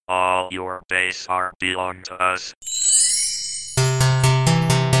All your base are belong to us.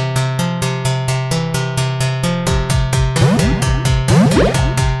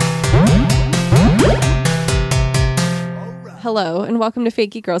 Hello, and welcome to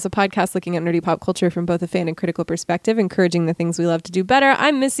Fake Geek Girls, a podcast looking at nerdy pop culture from both a fan and critical perspective, encouraging the things we love to do better.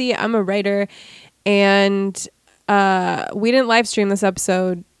 I'm Missy. I'm a writer, and we didn't live stream this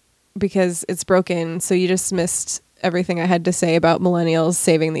episode because it's broken, so you just missed everything I had to say about millennials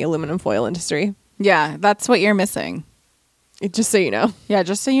saving the aluminum foil industry. Yeah, that's what you're missing. Just so you know. Yeah,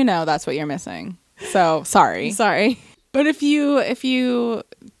 just so you know, that's what you're missing. So, sorry. Sorry. But if you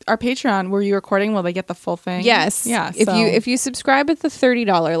our Patreon, were you recording? Will they get the full thing? Yes. Yeah. If you subscribe at the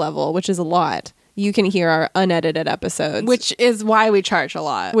 $30 level, which is a lot, you can hear our unedited episodes. Which is why we charge a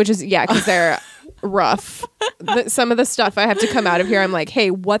lot. Which is, yeah, because they're rough. Some of the stuff I have to come out of here, I'm like, hey,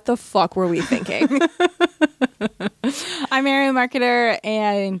 what the fuck were we thinking? I'm Mary the Marketer,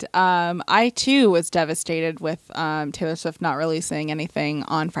 and I too was devastated with Taylor Swift not releasing anything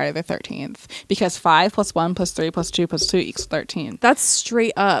on Friday the 13th because 5 + 1 + 3 + 2 + 2 equals 13. That's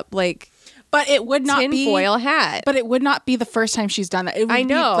straight up like, but it would not be tinfoil hat. But it would not be the first time she's done that. It would I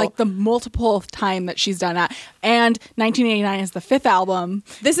know, be like the multiple time that she's done that. And 1989 is the 5th album.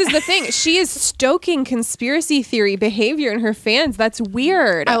 This is the thing. She is stoking conspiracy theory behavior in her fans. That's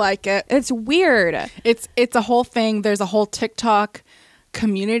weird. I like it. It's weird. It's a whole thing. There's a whole TikTok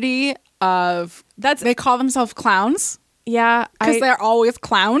community of they call themselves clowns. Yeah, because they're always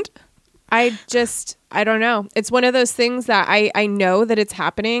clowned. I don't know. It's one of those things that I know that it's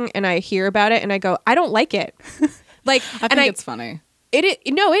happening and I hear about it and I go, I don't like it. Like, I think it's funny. It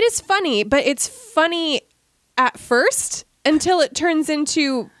is funny, but it's funny at first until it turns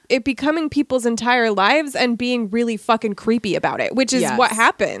into it becoming people's entire lives and being really fucking creepy about it, which is what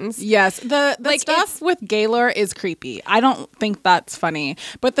happens. Yes. The stuff with Gaylor is creepy. I don't think that's funny.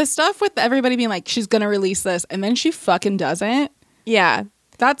 But the stuff with everybody being like, she's going to release this and then she fucking doesn't. Yeah.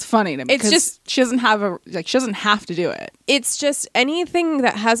 That's funny to me. It's just she doesn't have to do it. It's just anything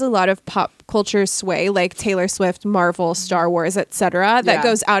that has a lot of pop culture sway, like Taylor Swift, Marvel, Star Wars, etc., that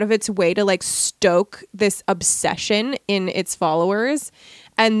goes out of its way to like stoke this obsession in its followers,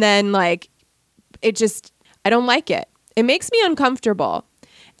 and then like I don't like it. It makes me uncomfortable,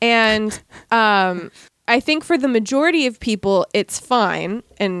 and I think for the majority of people, it's fine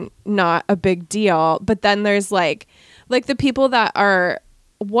and not a big deal. But then there's like the people that are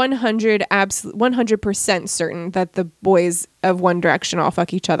 100% certain that the boys of One Direction all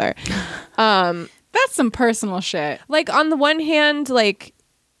fuck each other. That's some personal shit. Like, on the one hand, like,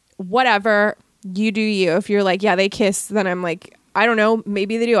 whatever, you do you. If you're like, yeah, they kiss, then I'm like, I don't know,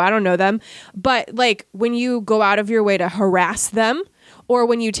 maybe they do, I don't know them. But like, when you go out of your way to harass them, or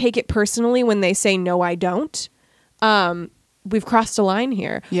when you take it personally when they say no, I don't, we've crossed a line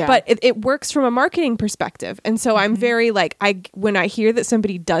here. Yeah. But it works from a marketing perspective. And so I'm very like, when I hear that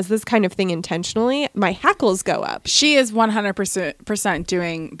somebody does this kind of thing intentionally, my hackles go up. She is 100%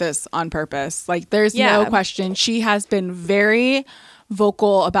 doing this on purpose. Like, there's no question. She has been very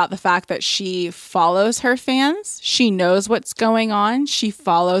vocal about the fact that she follows her fans. She knows what's going on. She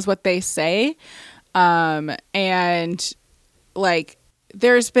follows what they say. And like,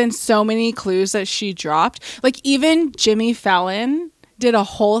 there's been so many clues that she dropped. Like, even Jimmy Fallon did a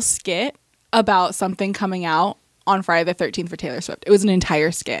whole skit about something coming out on Friday the 13th for Taylor Swift. It was an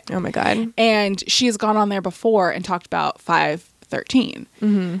entire skit. Oh my God. And she has gone on there before and talked about 5/13.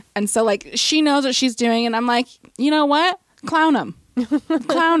 Mm-hmm. And so like, she knows what she's doing. And I'm like, you know what? Clown them.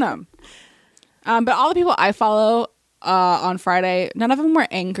 Clown them. But all the people I follow on Friday, none of them were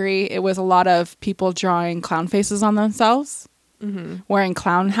angry. It was a lot of people drawing clown faces on themselves. Mm-hmm. Wearing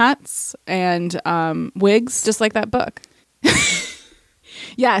clown hats and wigs. Just like that book.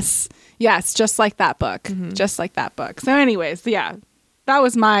 Yes, just like that book. Mm-hmm. Just like that book. So anyways, yeah, that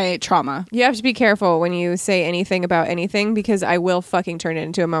was my trauma. You have to be careful when you say anything about anything, because I will fucking turn it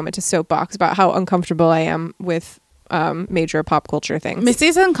into a moment to soapbox about how uncomfortable I am with major pop culture things.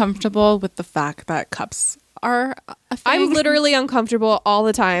 Missy's uncomfortable with the fact that cups are a thing. I'm literally uncomfortable all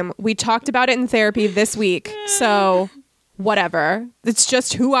the time. We talked about it in therapy this week, so... whatever. It's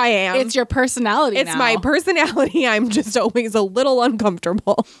just who I am. It's your personality. It's my personality. I'm just always a little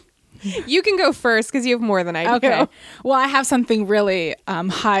uncomfortable. You can go first because you have more than I do. Okay. Well, I have something really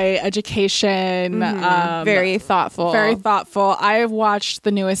high education. Very thoughtful. Very thoughtful. I have watched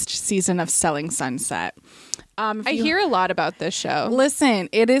the newest season of Selling Sunset. I hear a lot about this show. Listen,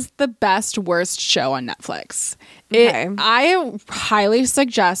 it is the best, worst show on Netflix. Okay. I highly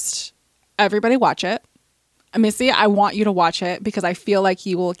suggest everybody watch it. Missy, I want you to watch it because I feel like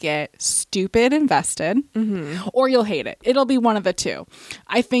you will get stupid invested or you'll hate it. It'll be one of the two.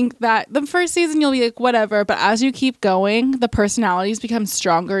 I think that the first season you'll be like, whatever. But as you keep going, the personalities become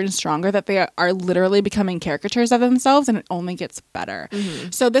stronger and stronger, that they are literally becoming caricatures of themselves, and it only gets better.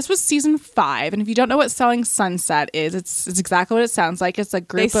 So this was season 5. And if you don't know what Selling Sunset is, it's exactly what it sounds like. It's a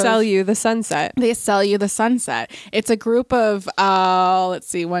group They sell you the sunset. They sell you the sunset. It's a group of, let's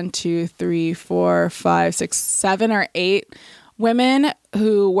see, 1, 2, 3, 4, 5, 6, 7 or 8 women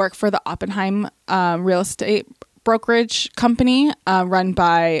who work for the Oppenheim real estate brokerage company, run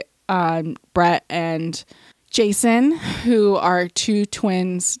by Brett and Jason, who are 2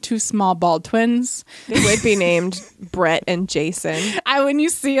 twins, 2 small bald twins. They would be named Brett and Jason. When you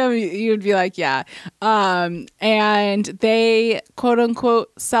see them, you'd be like, yeah. And they, quote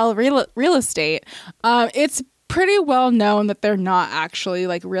unquote, sell real estate. It's pretty well known that they're not actually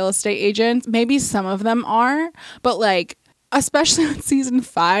like real estate agents. Maybe some of them are, but like, especially in season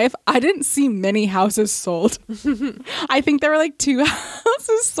 5, I didn't see many houses sold. I think there were like 2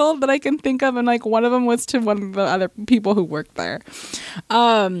 houses sold that I can think of, and like one of them was to one of the other people who worked there.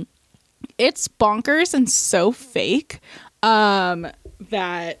 It's bonkers and so fake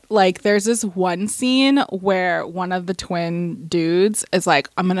that like there's this one scene where one of the twin dudes is like,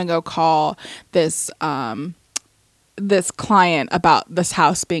 I'm gonna go call this client about this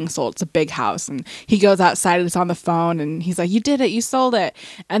house being sold. It's a big house. And he goes outside and it's on the phone and he's like, you did it. You sold it.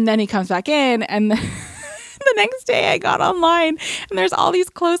 And then he comes back in and the next day I got online and there's all these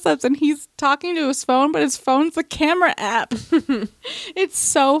close-ups and he's talking to his phone, but his phone's a camera app. It's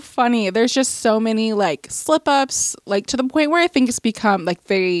so funny. There's just so many like slip-ups, like to the point where I think it's become like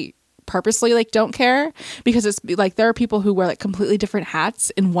they purposely like don't care, because it's like there are people who wear like completely different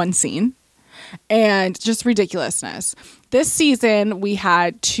hats in one scene. And just ridiculousness. This season, we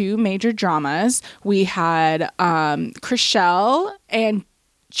had 2 major dramas. We had Chrishell and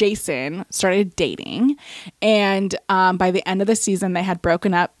Jason started dating. And by the end of the season, they had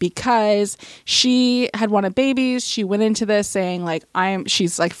broken up because she had wanted babies. She went into this saying, like,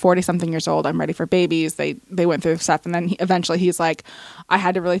 she's like 40-something years old. I'm ready for babies. They went through stuff. And then eventually he's like, I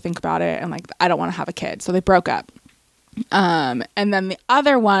had to really think about it. And like, I don't want to have a kid. So they broke up. And then the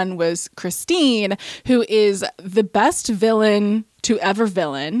other one was Christine, who is the best villain to ever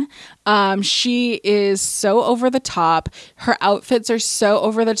villain. She is so over the top. Her outfits are so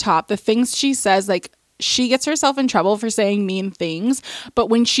over the top. The things she says, like, she gets herself in trouble for saying mean things, but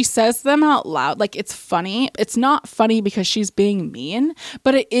when she says them out loud, like, it's funny. It's not funny because she's being mean,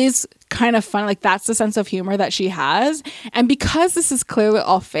 but it is kind of fun. Like, that's the sense of humor that she has. And because this is clearly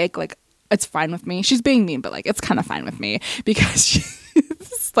all fake, like, it's fine with me. She's being mean, but like, it's kind of fine with me because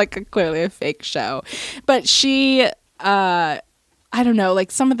she's like clearly a fake show. But she, I don't know, like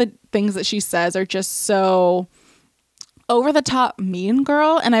some of the things that she says are just so over the top mean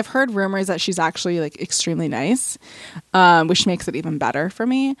girl. And I've heard rumors that she's actually like extremely nice, which makes it even better for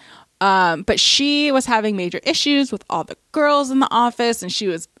me. But she was having major issues with all the girls in the office and she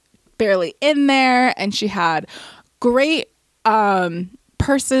was barely in there, and she had great,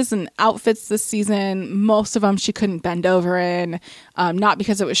 purses and outfits this season. Most of them she couldn't bend over in, not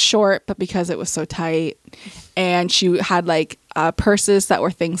because it was short, but because it was so tight. And she had like purses that were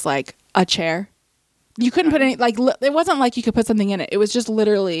things like a chair. You couldn't put any, like, it wasn't like you could put something in it. It was just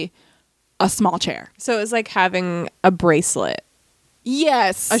literally a small chair. So it was like having a bracelet.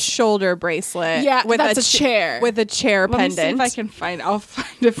 Yes. A shoulder bracelet. Yeah, with that's a chair. With a chair pendant. Let me see if I'll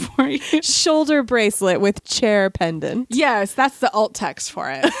find it for you. Shoulder bracelet with chair pendant. Yes, that's the alt text for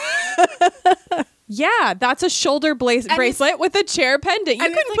it. Yeah, that's a shoulder bracelet with a chair pendant. You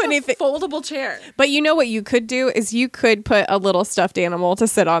couldn't put anything. Foldable chair. But you know what you could do is you could put a little stuffed animal to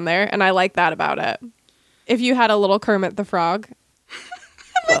sit on there, and I like that about it. If you had a little Kermit the Frog.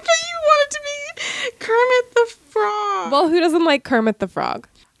 I thought you wanted to be Kermit the Frog. Well, who doesn't like Kermit the Frog?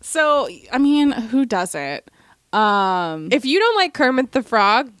 So, I mean, who doesn't? If you don't like Kermit the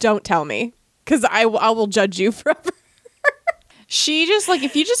Frog, don't tell me, because I will judge you forever. She just, like,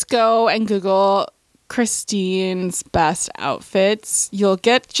 if you just go and Google Christine's best outfits, you'll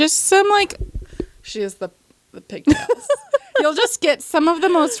get just some, like, she has the pigtails. You'll just get some of the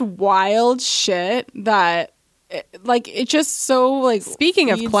most wild shit that, like, it just so, like,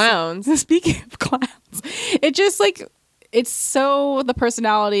 Speaking of clowns, it just, like, it's so the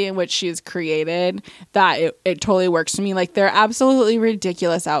personality in which she's created that it totally works for me. Like, they're absolutely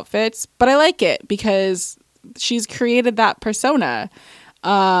ridiculous outfits, but I like it because she's created that persona.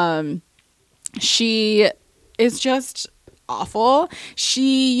 She is just awful.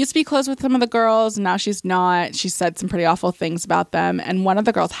 She used to be close with some of the girls. Now she's not. She said some pretty awful things about them. And one of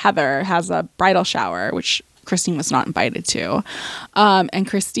the girls, Heather, has a bridal shower, which Christine was not invited to. And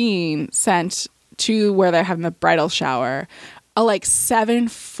Christine sent to where they're having the bridal shower a like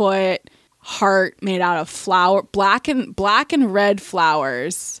 7-foot heart made out of black and red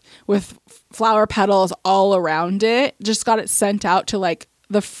flowers with flower petals all around it. Just got it sent out to like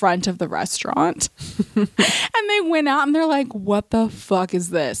the front of the restaurant. And they went out and they're like, what the fuck is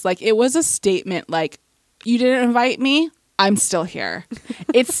this? Like, it was a statement like, you didn't invite me, I'm still here.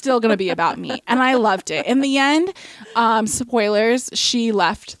 It's still gonna be about me. And I loved it. In the end, spoilers, she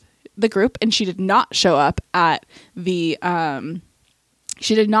left the group and she did not show up at the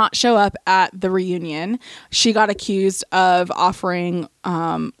reunion. She got accused of offering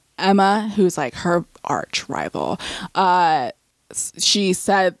Emma, who's like her arch rival. They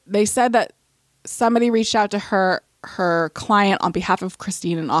said that somebody reached out to her client on behalf of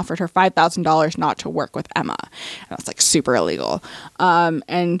Christine and offered her $5,000 not to work with Emma. And that's like super illegal.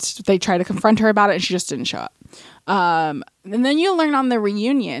 And they tried to confront her about it and she just didn't show up. And then you learn on the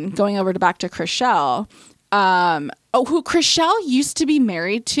reunion, going over back to Chrishell, who Chrishell used to be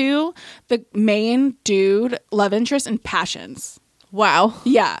married to the main dude, love interest in Passions. Wow.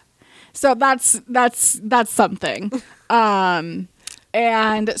 Yeah. So that's something. And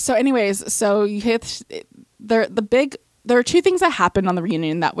so anyways, so you hit there are two things that happened on the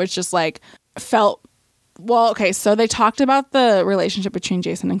reunion that was just like felt well, okay, so they talked about the relationship between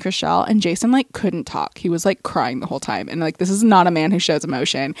Jason and Chrishell, and Jason like couldn't talk. He was like crying the whole time. And like, this is not a man who shows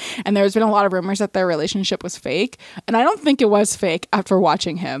emotion. And there's been a lot of rumors that their relationship was fake. And I don't think it was fake after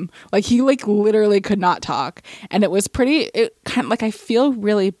watching him. Like, he like literally could not talk. And it kind of like, I feel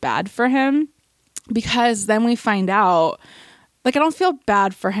really bad for him, because then we find out, like, I don't feel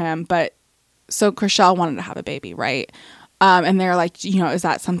bad for him, but so Chrishell wanted to have a baby, right? And they're like, you know, is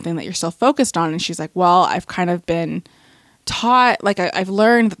that something that you're still focused on? And she's like, well, I've kind of been taught, like, I've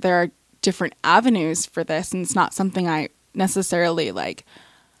learned that there are different avenues for this, and it's not something I necessarily like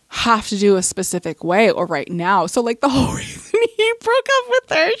have to do a specific way or right now. So like, the whole reason he broke up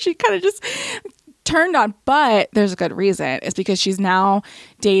with her, she kind of just turned on. But there's a good reason. It's because she's now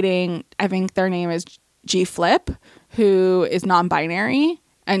dating, I think their name is G Flip, who is non-binary.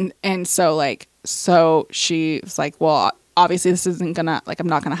 And so she's like, well, obviously this isn't gonna, like, I'm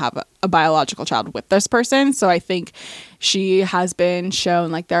not gonna have a biological child with this person. So I think she has been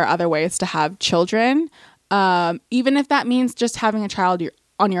shown like there are other ways to have children, even if that means just having a child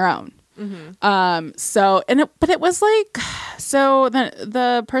on your own. Mm-hmm. But it was like, so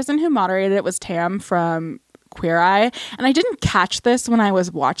the person who moderated it was Tam from Queer Eye, and I didn't catch this when I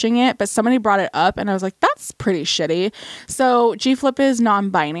was watching it, but somebody brought it up and I was like, that's pretty shitty. So G Flip is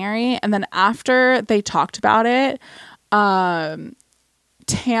non-binary, and then after they talked about it, Tam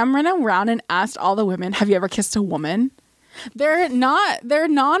ran around and asked all the women, have you ever kissed a woman? They're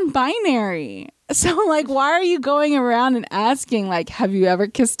non-binary. So like, why are you going around and asking, like, have you ever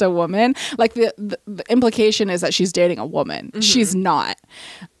kissed a woman? Like, the implication is that she's dating a woman. Mm-hmm. She's not.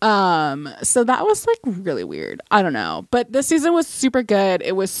 So that was like really weird. I don't know. But this season was super good.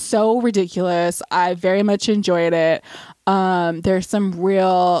 It was so ridiculous. I very much enjoyed it. There's some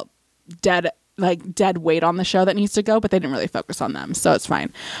real dead weight on the show that needs to go, but they didn't really focus on them, so it's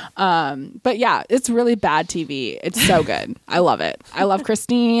fine. But yeah, it's really bad TV. It's so good. I love it. I love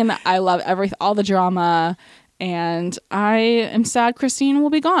Christine. I love all the drama, and I am sad Christine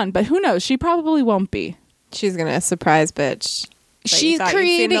will be gone, but who knows? She probably won't be. She's gonna surprise bitch. She's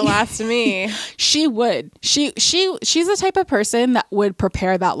creating the last of me. She would. She's the type of person that would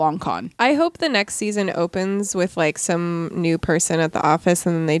prepare that long con. I hope the next season opens with like some new person at the office,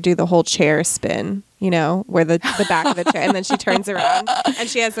 and then they do the whole chair spin, you know, where the back of the chair, and then she turns around and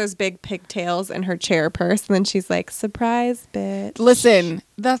she has those big pigtails in her chair purse, and then she's like, surprise bitch. Listen,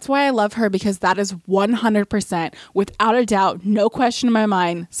 that's why I love her, because that is 100%, without a doubt, no question in my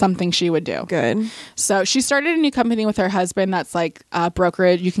mind, something she would do. Good. So she started a new company with her husband that's like a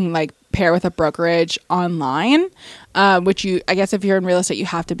brokerage. You can like pair with a brokerage online, which I guess if you're in real estate, you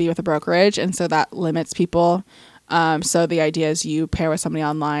have to be with a brokerage. And so that limits people. So the idea is you pair with somebody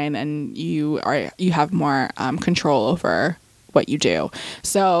online and you have more control over what you do.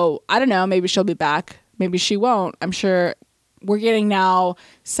 So I don't know, maybe she'll be back. Maybe she won't. I'm sure we're getting now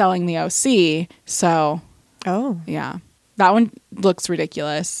Selling the OC. So, oh yeah, that one looks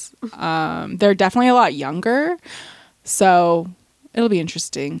ridiculous. They're definitely a lot younger. So it'll be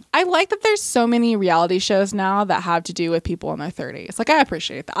interesting. I like that there's so many reality shows now that have to do with people in their 30s. Like, I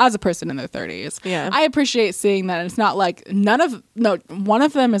appreciate that as a person in their 30s. Yeah. I appreciate seeing that. It's not like one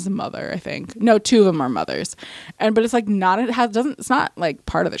of them is a mother, I think. No, two of them are mothers. But it's like it's not like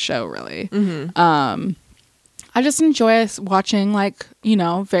part of the show really. Mm-hmm. I just enjoy watching, like, you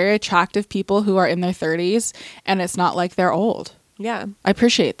know, very attractive people who are in their 30s, and it's not like they're old. Yeah. I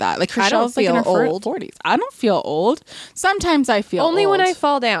appreciate that. Like, Chrishell's like in her old. 40s. I don't feel old. Sometimes I feel only old. when I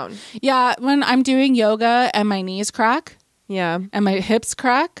fall down. Yeah, when I'm doing yoga and my knees crack. Yeah. And my hips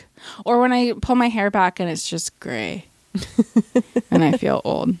crack. Or when I pull my hair back and it's just gray. And I feel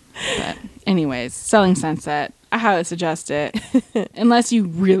old. But anyways, Selling Sunset. I highly suggest it. Unless you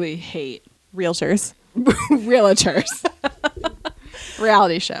really hate Realtors. realtors.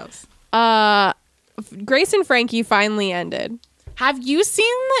 Reality shows. Grace and Frankie finally ended. Have you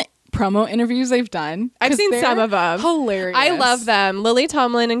seen the promo interviews they've done? I've seen some of them. Hilarious. I love them. Lily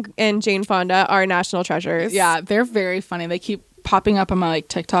Tomlin and Jane Fonda are national treasures. Yeah, they're very funny. They keep popping up on my like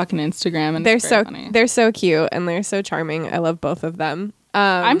TikTok and Instagram, and they're it's very so funny. they're so cute and they're so charming. I love both of them.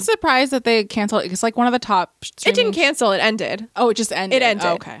 I'm surprised that they canceled it. It's like one of the top. It didn't cancel. It ended. Oh, it just ended. It ended.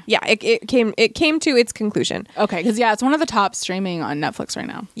 Oh, okay. Yeah. It came to its conclusion. Okay, because it's one of the top streaming on Netflix right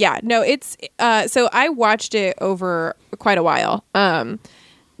now. Yeah. No. It's so I watched it over quite a while.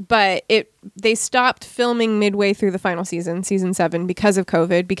 But they stopped filming midway through the final season 7, because of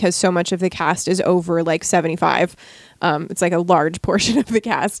COVID, because so much of the cast is over like 75. It's like a large portion of the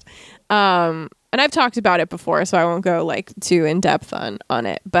cast. And I've talked about it before, so I won't go like too in depth on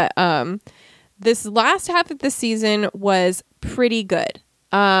it. But this last half of the season was pretty good.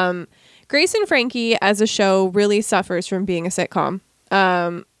 Grace and Frankie as a show really suffers from being a sitcom.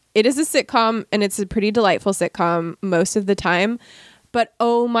 It is a sitcom, and it's a pretty delightful sitcom most of the time. But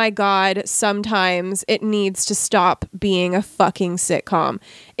oh my God, sometimes it needs to stop being a fucking sitcom.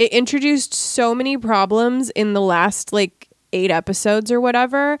 It introduced so many problems in the last like 8 episodes or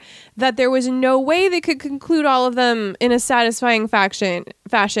whatever that there was no way they could conclude all of them in a satisfying fashion.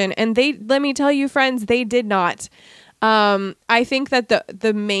 And let me tell you, friends, they did not. I think that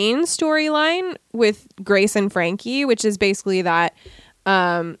the main storyline with Grace and Frankie, which is basically that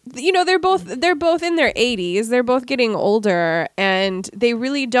you know, they're both in their 80s. They're both getting older, and they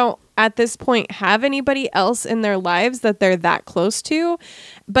really don't at this point have anybody else in their lives that they're that close to.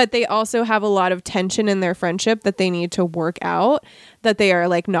 But they also have a lot of tension in their friendship that they need to work out, that they are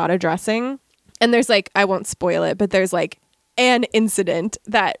like not addressing. And there's like, I won't spoil it, but there's like an incident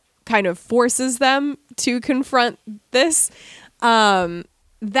that kind of forces them to confront this.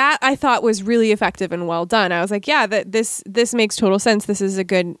 That I thought was really effective and well done. I was like, yeah, this makes total sense. This is a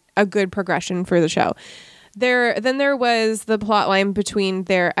good progression for the show. Then there was the plot line between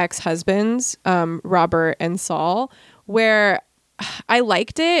their ex-husbands, Robert and Saul, where I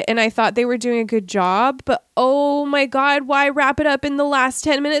liked it and I thought they were doing a good job, but oh my God, why wrap it up in the last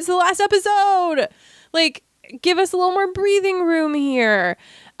 10 minutes of the last episode? Like, give us a little more breathing room here.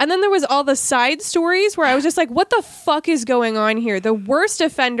 And then there was all the side stories where I was just like, what the fuck is going on here? The worst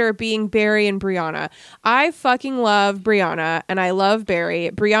offender being Barry and Brianna. I fucking love Brianna and I love Barry.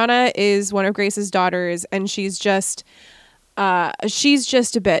 Brianna is one of Grace's daughters, and she's just a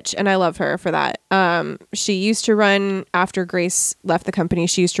bitch, and I love her for that. She used to run, after Grace left the company,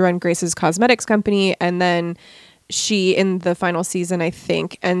 she used to run Grace's cosmetics company, and then she, in the final season, I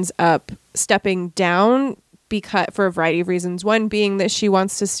think, ends up stepping down because for a variety of reasons. One being that she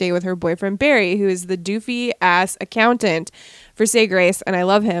wants to stay with her boyfriend Barry, who is the doofy ass accountant for Say Grace, and I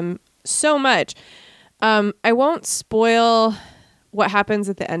love him so much. I won't spoil what happens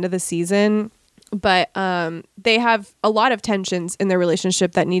at the end of the season, but they have a lot of tensions in their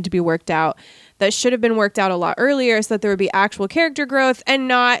relationship that need to be worked out, that should have been worked out a lot earlier, so that there would be actual character growth and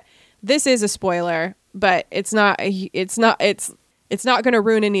not. This is a spoiler, but it's not going to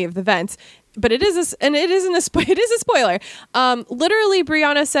ruin any of the events. But it is a spoiler. Literally,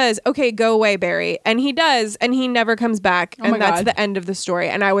 Brianna says, "Okay, go away, Barry," and he does, and he never comes back, and that's the end of the story.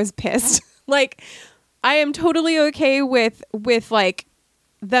 And I was pissed. Like, I am totally okay with like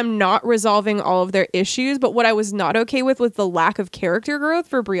them not resolving all of their issues, but what I was not okay with was the lack of character growth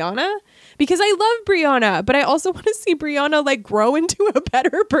for Brianna, because I love Brianna, but I also want to see Brianna like grow into a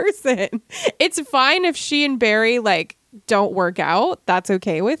better person. It's fine if she and Barry like don't work out. That's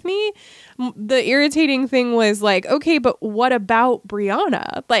okay with me. The irritating thing was like, okay, but what about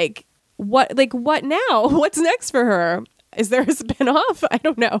Brianna? Like what now? What's next for her? Is there a spinoff? I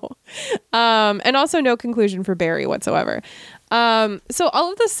don't know. And also no conclusion for Barry whatsoever. So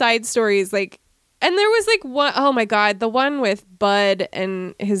all of the side stories, like, and there was like one, oh my God, the one with Bud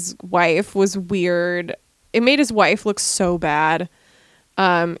and his wife was weird. It made his wife look so bad.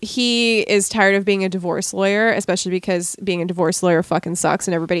 He is tired of being a divorce lawyer, especially because being a divorce lawyer fucking sucks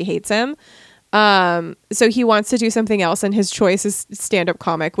and everybody hates him. So he wants to do something else, and his choice is stand-up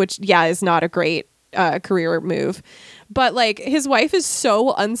comic, which is not a great career move. But like his wife is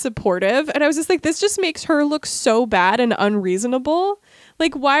so unsupportive, and I was just like, this just makes her look so bad and unreasonable.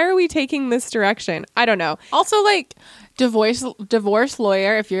 Like, why are we taking this direction? I don't know. Also, like, divorce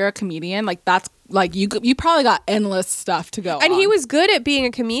lawyer, if you're a comedian, like, that's like you probably got endless stuff to go and on. He was good at being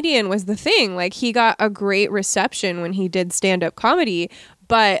a comedian was the thing. Like, he got a great reception when he did stand-up comedy,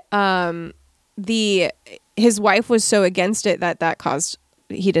 but his wife was so against it that caused,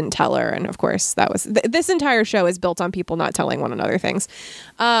 he didn't tell her, and of course that was this entire show is built on people not telling one another things.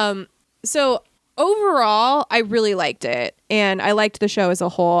 So overall, I really liked it, and I liked the show as a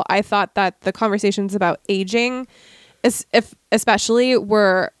whole. I thought that the conversations about aging, especially,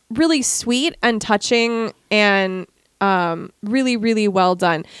 were really sweet and touching, and really, really well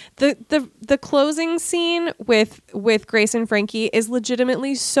done. The closing scene with Grace and Frankie is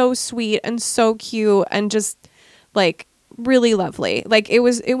legitimately so sweet and so cute and just like really lovely. Like it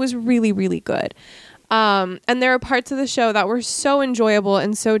was really, really good. And there are parts of the show that were so enjoyable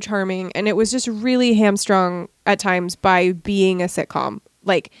and so charming, and it was just really hamstrung at times by being a sitcom,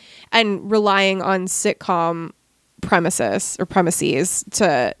 like, and relying on sitcom premises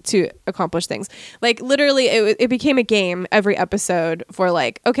to accomplish things. Like literally it became a game every episode for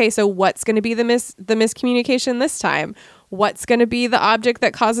like, okay, so what's going to be the miscommunication this time? What's going to be the object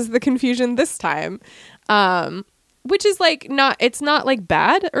that causes the confusion this time? Which is like it's not like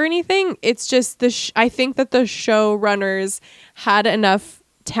bad or anything. It's just I think that the showrunners had enough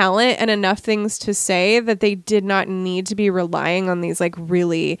talent and enough things to say that they did not need to be relying on these like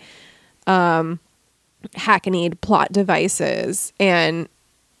really hackneyed plot devices and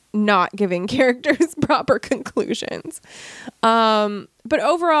not giving characters proper conclusions. But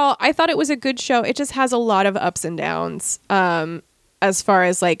overall, I thought it was a good show. It just has a lot of ups and downs as far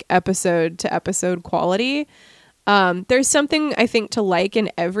as like episode to episode quality. There's something I think to like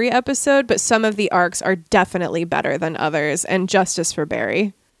in every episode, but some of the arcs are definitely better than others, and justice for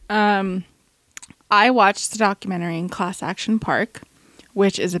Barry. I watched the documentary in Class Action Park,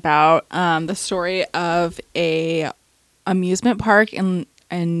 which is about the story of a amusement park in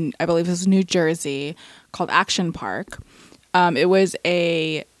I believe it was New Jersey called Action Park. It was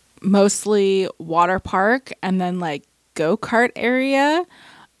a mostly water park and then like go-kart area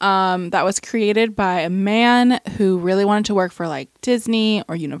that was created by a man who really wanted to work for like Disney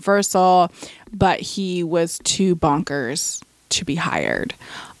or Universal, but he was too bonkers to be hired.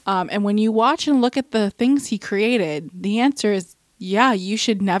 And when you watch and look at the things he created, the answer is, yeah, you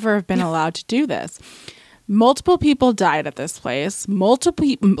should never have been allowed to do this. Multiple people died at this place.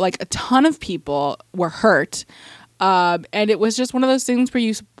 Like a ton of people were hurt. And it was just one of those things where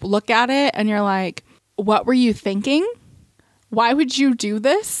you look at it and you're like, what were you thinking? Why would you do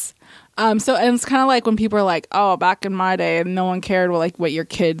this? And it's kind of like when people are like, oh, back in my day, no one cared what your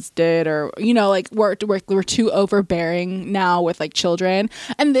kids did, or, you know, like we're too overbearing now with like children.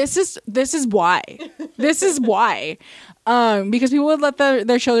 And this is why. This is why. Because people would let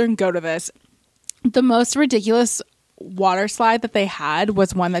their children go to this. The most ridiculous water slide that they had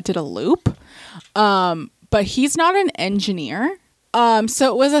was one that did a loop. But he's not an engineer.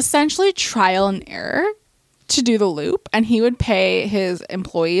 So it was essentially trial and error to do the loop, and he would pay his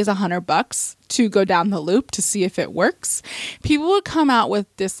employees $100 to go down the loop to see if it works. People would come out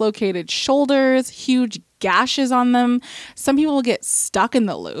with dislocated shoulders, huge gashes on them. Some people would get stuck in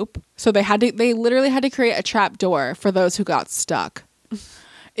the loop, so they literally had to create a trap door for those who got stuck.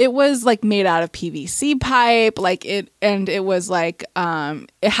 It was like made out of PVC pipe, it was like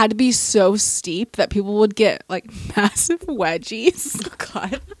it had to be so steep that people would get like massive wedgies. Oh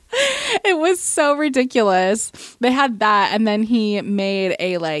God. It was so ridiculous. They had that, and then he made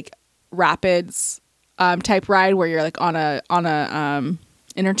a like rapids type ride where you're like on a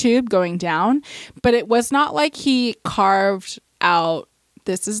inner tube going down, but it was not like he carved out,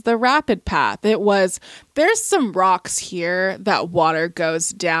 this is the rapid path. It was, there's some rocks here that water goes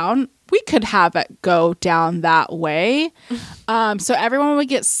down. We could have it go down that way. So everyone would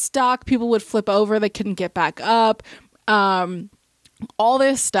get stuck. People would flip over. They couldn't get back up. All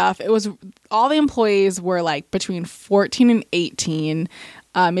this stuff. It was, all the employees were like between 14 and 18,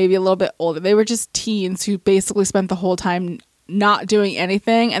 maybe a little bit older. They were just teens who basically spent the whole time not doing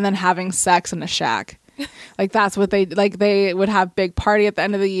anything and then having sex in a shack. Like that's what they would have big party at the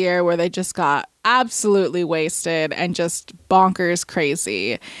end of the year where they just got absolutely wasted and just bonkers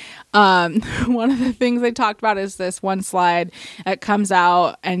crazy. One of the things they talked about is this one slide that comes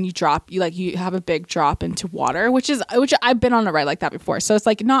out and you have a big drop into water, which I've been on a ride like that before. So it's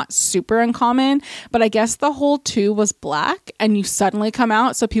like not super uncommon, but I guess the whole tube was black and you suddenly come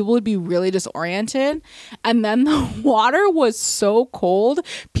out. So people would be really disoriented. And then the water was so cold,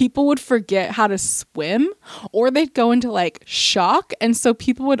 people would forget how to swim or they'd go into like shock. And so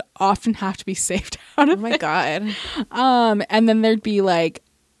people would often have to be saved out of Oh my God. And then there'd be like,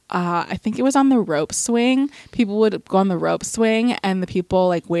 I think it was on the rope swing. People would go on the rope swing and the people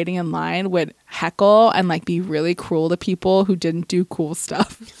like waiting in line would heckle and like be really cruel to people who didn't do cool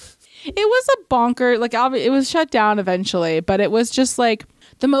stuff. It was a bonker, like it was shut down eventually, but it was just like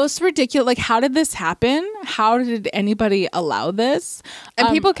the most ridiculous. Like, how did this happen? How did anybody allow this? And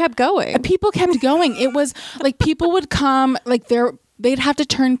people kept going. People kept going. It was like people would come, like they'd have to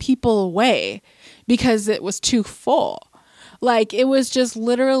turn people away because it was too full. Like, it was just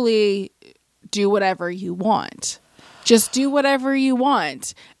literally do whatever you want. Just do whatever you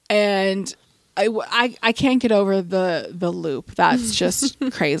want. And I can't get over the loop. That's just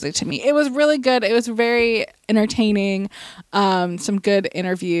crazy to me. It was really good. It was very entertaining. Some good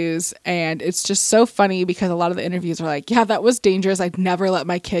interviews. And it's just so funny because a lot of the interviews are like, yeah, that was dangerous. I'd never let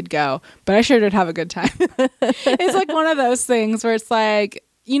my kid go. But I sure did have a good time. It's like one of those things where it's like,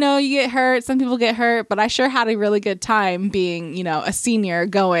 you know, you get hurt. Some people get hurt, but I sure had a really good time being, you know, a senior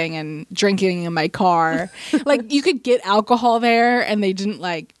going and drinking in my car. Like, you could get alcohol there and they didn't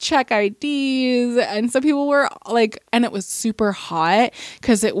like check IDs. And so people were like, and it was super hot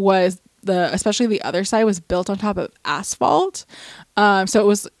because it was especially the other side was built on top of asphalt.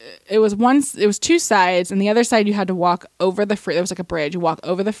 So it was two sides, and the other side you had to walk over the free. There was like a bridge. You walk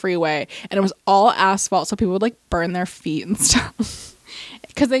over the freeway, and it was all asphalt. So people would like burn their feet and stuff.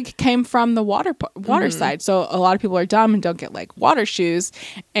 Because they came from the water side. So a lot of people are dumb and don't get like water shoes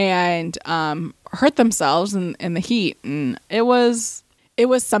and hurt themselves in the heat. And it was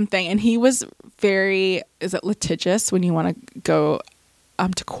something. And he was very, is it litigious when you want to go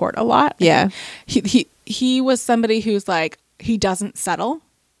to court a lot? Yeah. He was somebody who's like, he doesn't settle.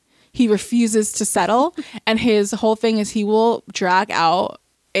 He refuses to settle. And his whole thing is he will drag out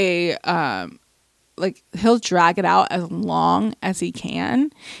he'll drag it out as long as he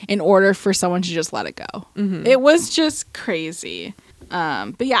can in order for someone to just let it go. Mm-hmm. It was just crazy.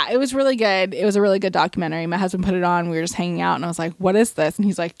 But yeah, it was really good. It was a really good documentary. My husband put it on. We were just hanging out and I was like, what is this? And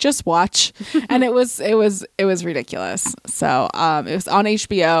he's like, just watch. And it was ridiculous. So, it was on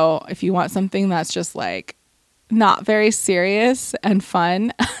HBO. If you want something that's just like not very serious and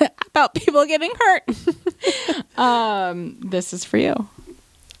fun about people getting hurt, this is for you.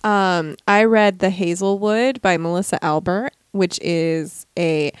 I read The Hazelwood by Melissa Albert, which is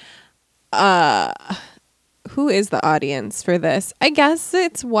who is the audience for this? I guess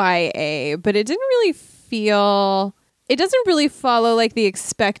it's YA, but it doesn't really follow like the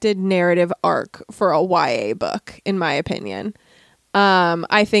expected narrative arc for a YA book, in my opinion.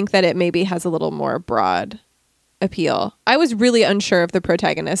 I think that it maybe has a little more broad appeal. I was really unsure of the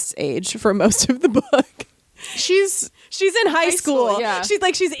protagonist's age for most of the book. She's in high school. Yeah.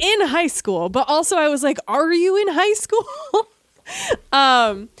 She's in high school, but also I was like, are you in high school?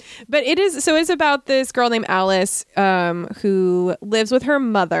 But it's about this girl named Alice, who lives with her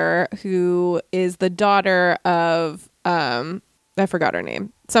mother, who is the daughter of, I forgot her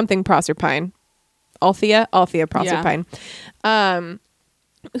name, something Proserpine, Althea Proserpine,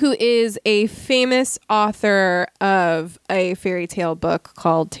 who is a famous author of a fairy tale book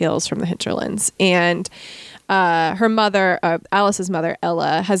called Tales from the Hinterlands. And her mother, Alice's mother,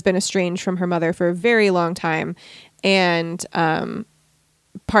 Ella, has been estranged from her mother for a very long time. And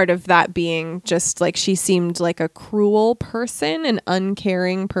part of that being just like she seemed like a cruel person, an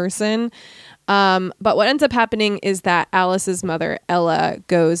uncaring person. But what ends up happening is that Alice's mother, Ella,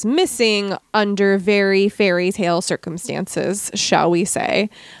 goes missing under very fairy tale circumstances, shall we say.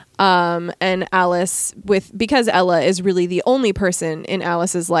 And Alice, because Ella is really the only person in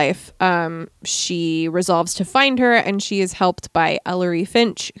Alice's life, she resolves to find her, and she is helped by Ellery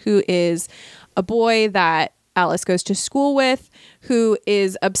Finch, who is a boy that Alice goes to school with, who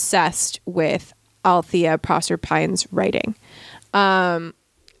is obsessed with Althea Proserpine's writing.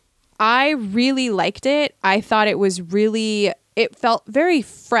 I really liked it. I thought it felt very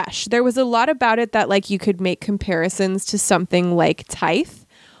fresh. There was a lot about it that like you could make comparisons to something like Tithe,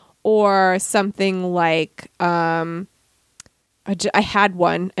 or something like I had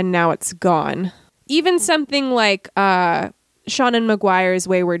one and now it's gone. Even something like Seanan McGuire's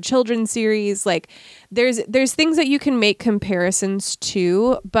Wayward Children series. Like there's things that you can make comparisons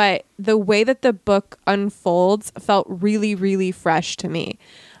to, but the way that the book unfolds felt really, really fresh to me.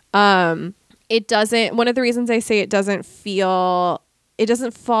 It doesn't, one of the reasons I say it doesn't follow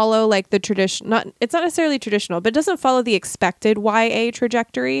like the tradition, it's not necessarily traditional, but it doesn't follow the expected YA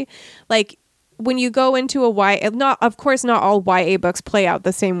trajectory. Like when you go into a YA, of course, not all YA books play out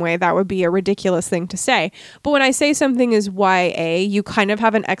the same way. That would be a ridiculous thing to say. But when I say something is YA, you kind of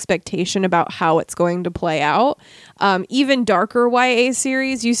have an expectation about how it's going to play out. Even darker YA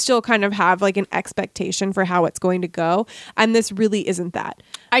series, you still kind of have like an expectation for how it's going to go. And this really isn't that.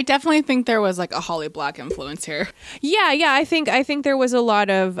 I definitely think there was like a Holly Black influence here. Yeah. I think there was a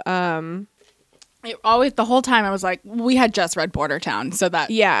lot of the whole time I was like, we had just read Border Town, so that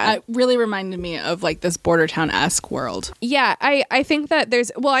it really reminded me of like this Border Town-esque world. Yeah, I think that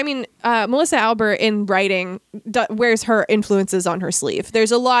Melissa Albert in writing wears her influences on her sleeve.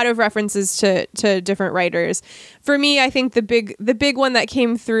 There's a lot of references to different writers. For me, I think the big one that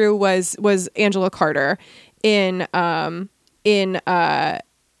came through was Angela Carter in Althea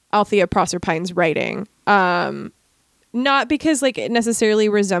Proserpine's writing. Not because like it necessarily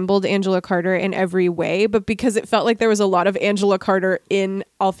resembled Angela Carter in every way, but because it felt like there was a lot of Angela Carter in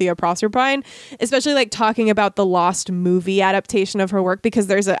Althea Proserpine, especially like talking about the Lost movie adaptation of her work, because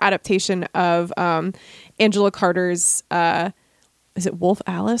there's an adaptation of Angela Carter's, is it Wolf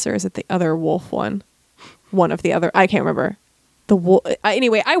Alice or is it the other Wolf one? One of the other, I can't remember. The Wolf.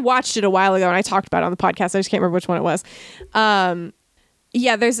 Anyway, I watched it a while ago and I talked about it on the podcast. I just can't remember which one it was.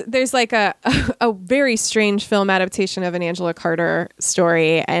 Yeah, there's like a very strange film adaptation of an Angela Carter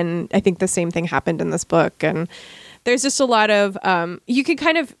story, and I think the same thing happened in this book. And there's just a lot of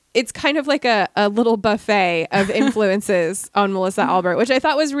it's kind of like a little buffet of influences on Melissa Albert, which I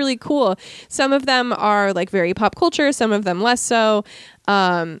thought was really cool. Some of them are like very pop culture, some of them less so,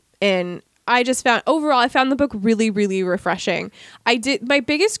 and I found the book really, really refreshing. My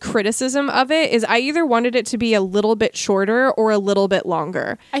biggest criticism of it is I either wanted it to be a little bit shorter or a little bit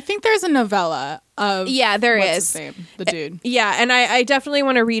longer. I think there's a novella of there is the dude. Yeah, and I definitely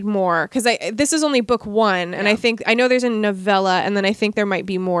want to read more because this is only book one, and I know there's a novella, and then I think there might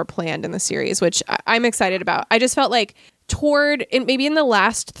be more planned in the series, which I'm excited about. I just felt like maybe in the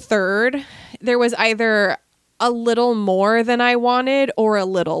last third, there was either a little more than I wanted or a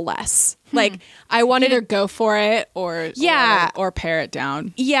little less. Like I wanted to go for it or pare it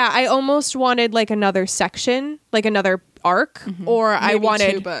down. Yeah, I almost wanted like another section, like another arc, or maybe I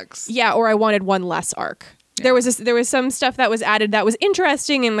wanted 2 books. Yeah, or I wanted one less arc. Yeah. There was some stuff that was added that was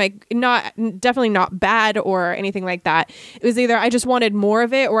interesting and like definitely not bad or anything like that. It was either I just wanted more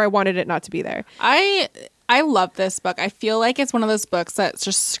of it or I wanted it not to be there. I love this book. I feel like it's one of those books that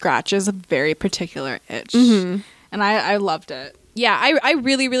just scratches a very particular itch. And I loved it. Yeah, I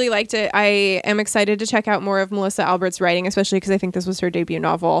really, really liked it. I am excited to check out more of Melissa Albert's writing, especially because I think this was her debut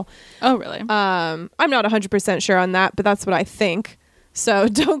novel. Oh, really? I'm not 100% sure on that, but that's what I think. So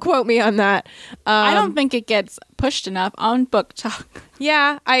don't quote me on that. I don't think it gets pushed enough on Book Talk. But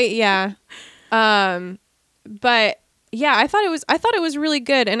yeah, I thought it was really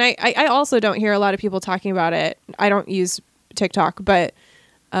good, and I also don't hear a lot of people talking about it. I don't use TikTok, but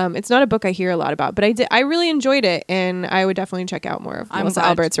it's not a book I hear a lot about. But I really enjoyed it, and I would definitely check out more of Melissa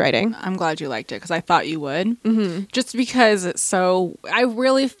Albert's writing. I'm glad you liked it because I thought you would. Just because it's so, I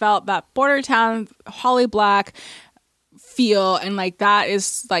really felt that Border Town, Holly Black feel, and like that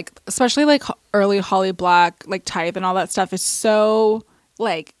is like, especially like early Holly Black, like Tithe and all that stuff is so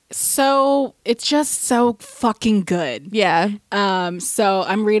like. So it's just so fucking good. Yeah. So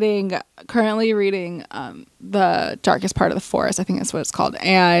I'm currently reading The Darkest Part of the Forest, I think that's what it's called.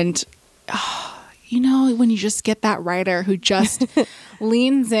 And when you just get that writer who just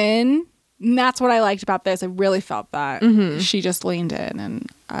leans in, and that's what I liked about this. I really felt that she just leaned in,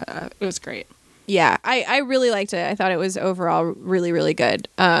 and it was great. Yeah, I really liked it. I thought it was overall really, really good.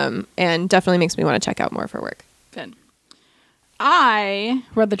 And definitely makes me want to check out more of her work. Good. I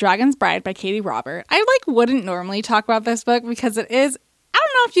read The Dragon's Bride by Katie Robert. I wouldn't normally talk about this book because it is, I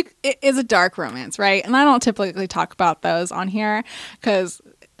don't know if it is a dark romance, right? And I don't typically talk about those on here because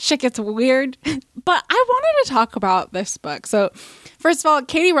shit gets weird. But I wanted to talk about this book. So first of all,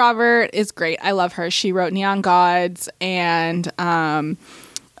 Katie Robert is great. I love her. She wrote Neon Gods and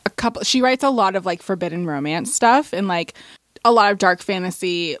she writes a lot of like forbidden romance stuff and like a lot of dark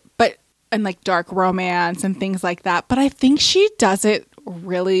fantasy, and like dark romance and things like that. But I think she does it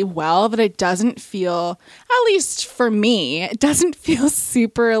really well, but it doesn't feel, at least for me, it doesn't feel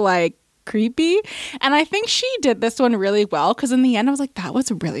super like creepy. And I think she did this one really well because in the end I was like, that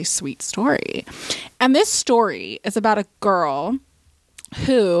was a really sweet story. And this story is about a girl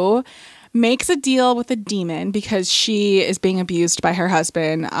who makes a deal with a demon because she is being abused by her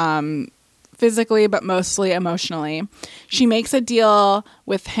husband physically, but mostly emotionally. She makes a deal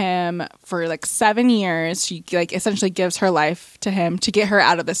with him for like 7 years. She like essentially gives her life to him to get her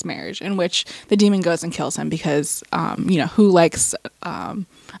out of this marriage, in which the demon goes and kills him because, who likes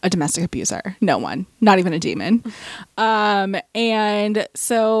a domestic abuser? No one, not even a demon. And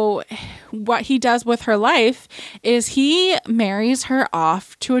so what he does with her life is he marries her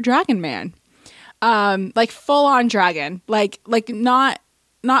off to a dragon man. Like full on dragon, like not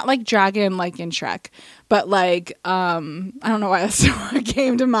like dragon like in Shrek, but like I don't know why that's what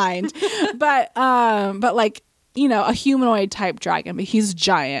came to mind, but like a humanoid type dragon, but he's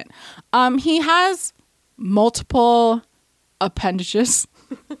giant. He has multiple appendages,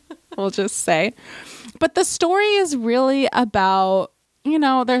 we'll just say, but the story is really about,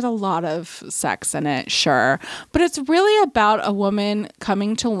 there's a lot of sex in it, sure, but it's really about a woman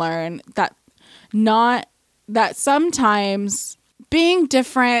coming to learn that sometimes being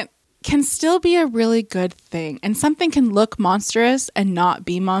different can still be a really good thing, and something can look monstrous and not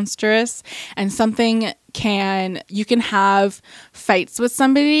be monstrous, and you can have fights with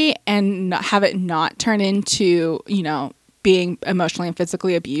somebody and have it not turn into, being emotionally and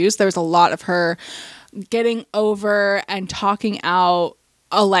physically abused. There was a lot of her getting over and talking out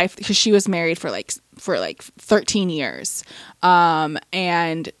a life, because she was married for 13 years.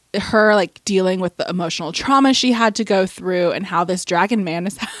 And her like dealing with the emotional trauma she had to go through, and how this dragon man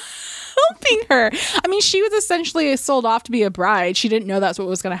is helping her. I mean, she was essentially sold off to be a bride. She didn't know that's what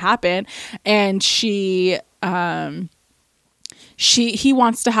was going to happen. And he wants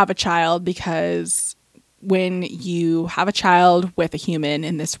to have a child, because when you have a child with a human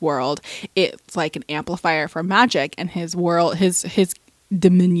in this world, it's like an amplifier for magic, and his world, his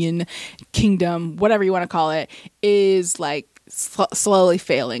dominion, kingdom, whatever you want to call it, is like slowly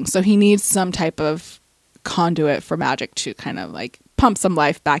failing. So he needs some type of conduit for magic to kind of like pump some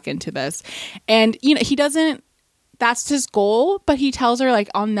life back into this. And he doesn't, that's his goal, but he tells her like,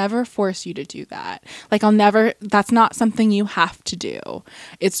 I'll never force you to do that. Like that's not something you have to do.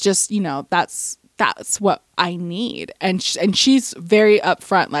 It's just, that's what I need. And she's very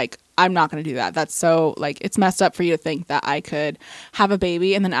upfront, like, I'm not going to do that. That's so like, it's messed up for you to think that I could have a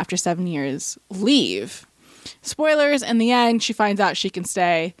baby and then after 7 years leave. Spoilers, in the end, she finds out she can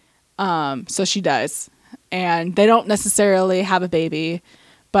stay. So she does. And they don't necessarily have a baby,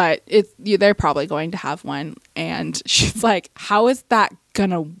 but they're probably going to have one. And she's like, how is that going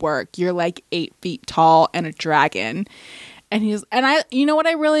to work? You're like 8 feet tall and a dragon. And what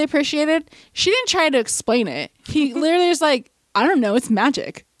I really appreciated? She didn't try to explain it. He literally was like, I don't know, it's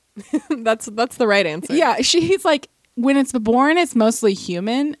magic. That's the right answer. Yeah, he's like, when it's born, it's mostly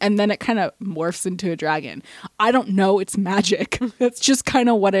human, and then it kind of morphs into a dragon. I don't know, it's magic. That's just kind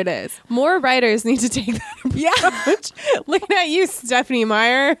of what it is. More writers need to take that approach. Yeah. Looking at you, Stephenie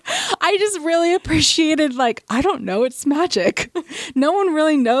Meyer. I just really appreciated, like, I don't know, it's magic. No one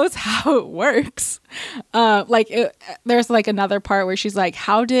really knows how it works. There's like another part where she's like,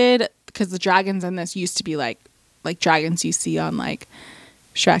 because the dragons in this used to be like dragons you see on like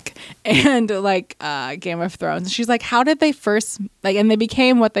Shrek and like Game of Thrones. And she's like, how did they first and they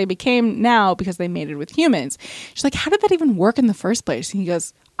became what they became now because they mated with humans. She's like, how did that even work in the first place? And he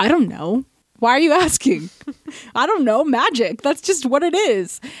goes, I don't know. Why are you asking? I don't know. Magic. That's just what it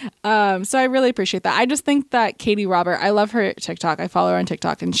is. So I really appreciate that. I just think that Katie Robert, I love her TikTok. I follow her on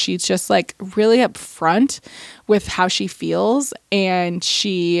TikTok, and she's just like really upfront with how she feels. And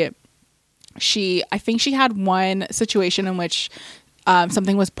I think she had one situation in which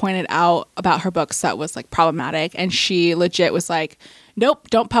something was pointed out about her books that was like problematic, and she legit was like, nope,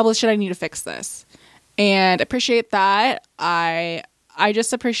 don't publish it. I need to fix this. And appreciate that. I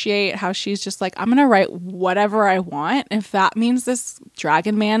just appreciate how she's just like, I'm going to write whatever I want. If that means this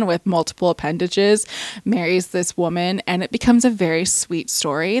dragon man with multiple appendages marries this woman and it becomes a very sweet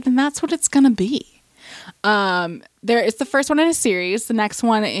story, then that's what it's going to be. It's the first one in a series. The next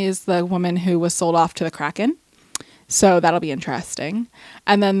one is the woman who was sold off to the Kraken. So that'll be interesting.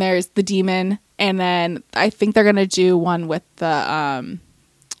 And then there's the demon. And then I think they're going to do one with the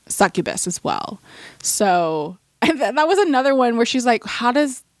succubus as well. So that was another one where she's like, how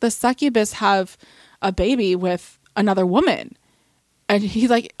does the succubus have a baby with another woman? And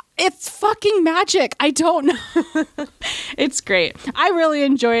he's like, it's fucking magic. I don't know. It's great. I really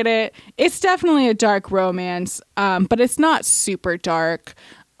enjoyed it. It's definitely a dark romance, but it's not super dark.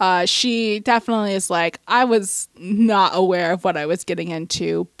 She definitely is like, I was not aware of what I was getting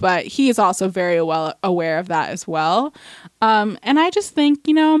into, but he is also very well aware of that as well. And I just think,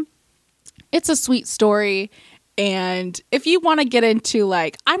 it's a sweet story. And if you want to get into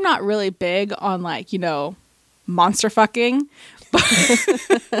like, I'm not really big on like, monster fucking,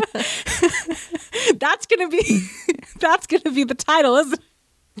 That's gonna be the title, isn't it?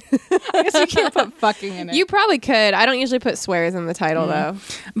 I guess you can't put fucking in it. You probably could. I don't usually put swears in the title though.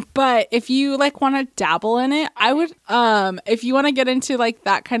 But if you like want to dabble in it, I would if you want to get into like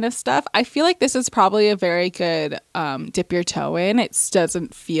that kind of stuff, I feel like this is probably a very good dip your toe in. It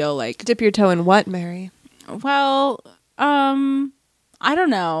doesn't feel like Dip your toe in what, Mary? well, I don't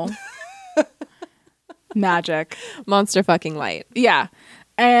know. Magic. Monster fucking light. Yeah.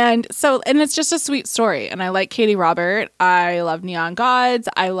 And it's just a sweet story. And I like Katie Robert. I love Neon Gods.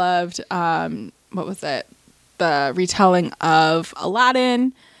 I loved, what was it? The retelling of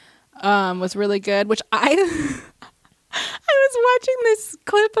Aladdin was really good, which I was watching this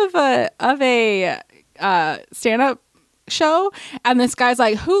clip of a stand-up show, and this guy's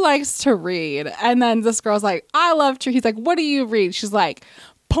like, who likes to read? And then this girl's like, I love to. He's like, what do you read? She's like,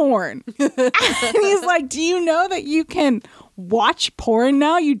 porn. And he's like, do you know that you can watch porn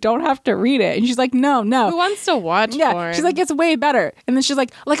now? You don't have to read it. And she's like, no. Who wants to watch porn? She's like, it's way better. And then she's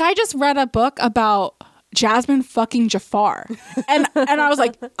like I just read a book about Jasmine fucking Jafar. And I was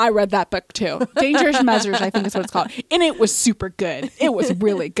like, I read that book too. Dangerous Measures, I think is what it's called. And it was super good. It was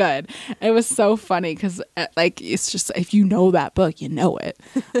really good. It was so funny because like it's just, if you know that book, you know it.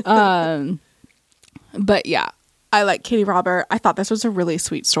 But yeah, I like Katie Robert. I thought this was a really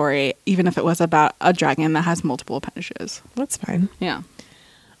sweet story, even if it was about a dragon that has multiple appendages. That's fine. Yeah.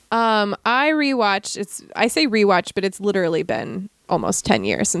 I rewatched. I say rewatch, but it's literally been almost 10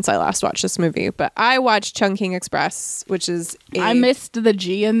 years since I last watched this movie. But I watched Chungking Express, which is I missed the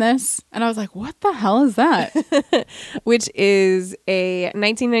G in this, and I was like, "What the hell is that?" which is a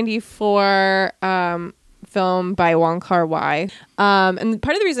 1994 film by Wong Kar-wai. And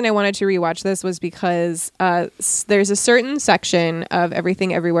part of the reason I wanted to rewatch this was because there's a certain section of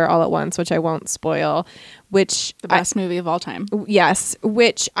Everything Everywhere All at Once, which I won't spoil, which the best movie of all time. Yes,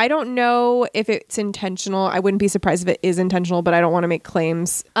 which I don't know if it's intentional. I wouldn't be surprised if it is intentional, but I don't want to make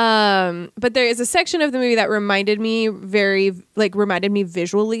claims. But there is a section of the movie that reminded me visually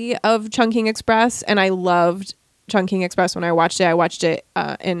of Chungking Express, and I loved Chungking Express when I watched it. I watched it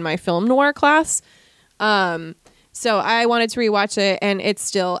in my film noir class. So I wanted to rewatch it, and it's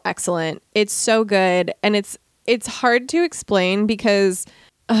still excellent. It's so good, and it's hard to explain because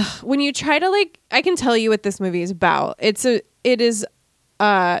when you try to I can tell you what this movie is about. It is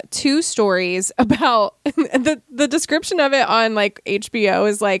two stories about the description of it on HBO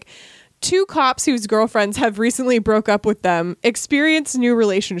is like two cops whose girlfriends have recently broke up with them experience new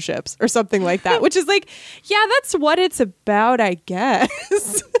relationships or something like that, which is yeah, that's what it's about, I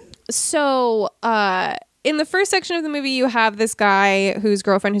guess. So, in the first section of the movie, you have this guy whose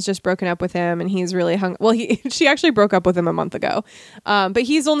girlfriend has just broken up with him, and he's really she actually broke up with him a month ago. But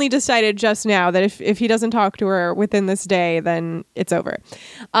he's only decided just now that if he doesn't talk to her within this day, then it's over.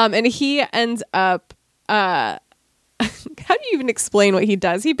 And he ends up, how do you even explain what he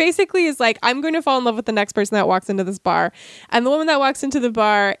does? He basically is like, I'm going to fall in love with the next person that walks into this bar. And the woman that walks into the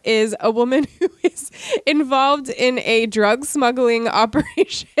bar is a woman who is involved in a drug smuggling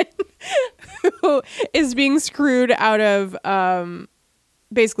operation who is being screwed out of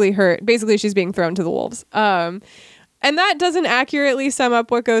basically she's being thrown to the wolves. And that doesn't accurately sum up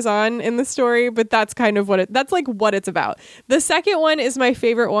what goes on in the story, but that's kind of what it's about. The second one is my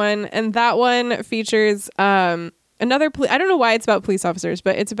favorite one, and that one features I don't know why it's about police officers,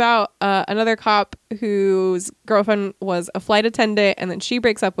 but it's about another cop whose girlfriend was a flight attendant, and then she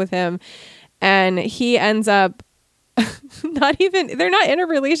breaks up with him, and he ends up they're not in a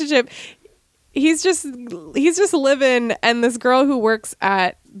relationship. He's just living, and this girl who works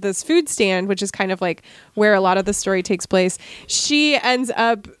at this food stand, which is kind of like where a lot of the story takes place, she ends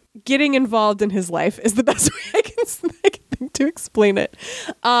up getting involved in his life is the best way I can think to explain it.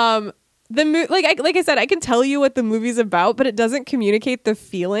 Like I said, I can tell you what the movie's about, but it doesn't communicate the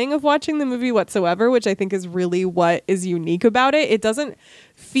feeling of watching the movie whatsoever, which I think is really what is unique about it. It doesn't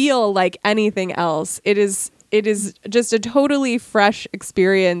feel like anything else. It is just a totally fresh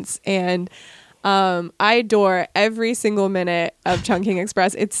experience, and I adore every single minute of Chungking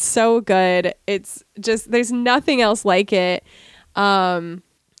Express. It's so good. It's just, there's nothing else like it. And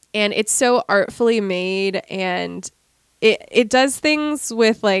it's so artfully made, and it does things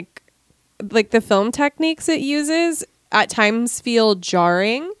with like the film techniques it uses at times feel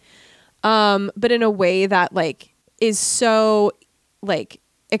jarring, but in a way that is so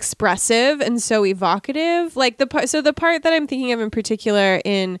expressive and so evocative. The part that I'm thinking of in particular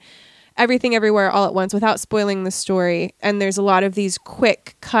in Everything Everywhere All at Once, without spoiling the story, and there's a lot of these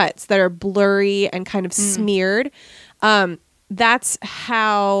quick cuts that are blurry and kind of smeared. That's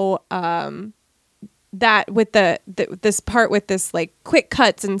how that with this part with this like quick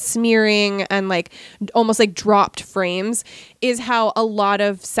cuts and smearing and like almost like dropped frames is how a lot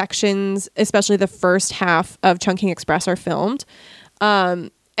of sections, especially the first half of Chungking Express, are filmed.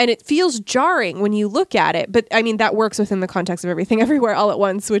 And it feels jarring when you look at it. But I mean, that works within the context of Everything Everywhere All at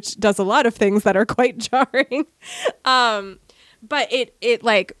Once, which does a lot of things that are quite jarring. But it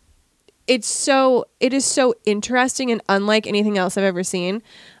is so interesting and unlike anything else I've ever seen.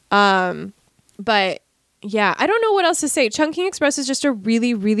 But yeah, I don't know what else to say. Chungking Express is just a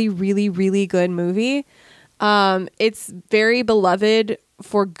really, really, really, really good movie. It's very beloved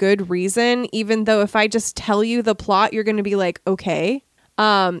for good reason, even though if I just tell you the plot, you're going to be like, okay.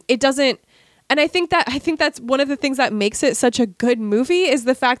 It doesn't, and I think that's one of the things that makes it such a good movie is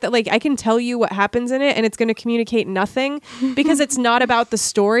the fact that like I can tell you what happens in it and it's going to communicate nothing because it's not about the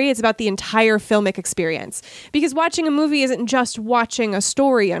story, it's about the entire filmic experience. Because watching a movie isn't just watching a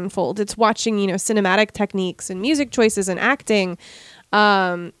story unfold, it's watching, cinematic techniques and music choices and acting.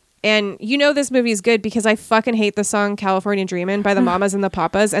 And this movie is good because I fucking hate the song California Dreamin' by the Mamas and the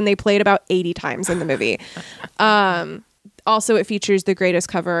Papas, and they play it about 80 times in the movie. Also, it features the greatest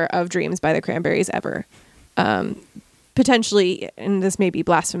cover of Dreams by the Cranberries ever. Potentially, and this may be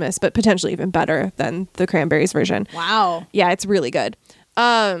blasphemous, but potentially even better than the Cranberries version. Wow. Yeah, it's really good.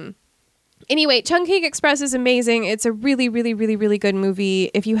 Anyway, Chungking Express is amazing. It's a really, really, really, really good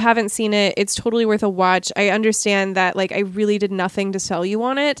movie. If you haven't seen it, it's totally worth a watch. I understand that like I really did nothing to sell you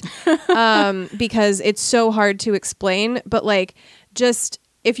on it because it's so hard to explain. But like, just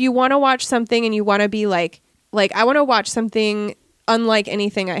if you want to watch something and you want to be like I want to watch something unlike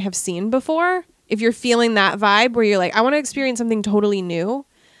anything I have seen before. If you're feeling that vibe where you're like, I want to experience something totally new,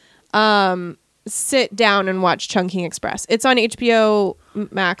 sit down and watch Chungking Express. It's on HBO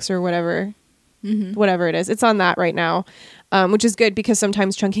Max or whatever it is. It's on that right now, which is good because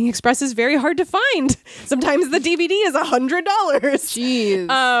sometimes Chungking Express is very hard to find. Sometimes the DVD is $100.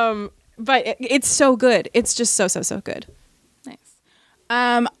 Jeez. But it's so good. It's just so good.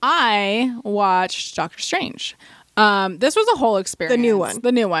 I watched Doctor Strange. This was a whole experience.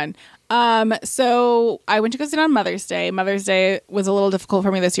 The new one. So I went to go see it on Mother's Day. Mother's Day was a little difficult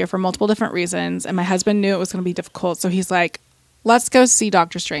for me this year for multiple different reasons. And my husband knew it was going to be difficult. So he's like, let's go see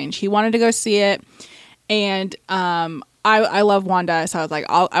Doctor Strange. He wanted to go see it. And, I love Wanda. So I was like,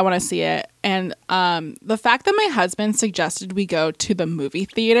 I want to see it. And, the fact that my husband suggested we go to the movie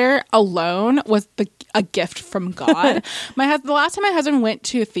theater alone was a gift from God. The last time my husband went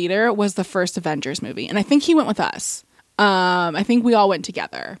to a theater was the first Avengers movie. And I think he went with us. I think we all went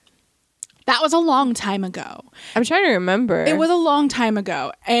together. That was a long time ago. I'm trying to remember. It was a long time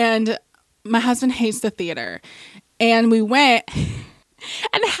ago. And my husband hates the theater. And we went.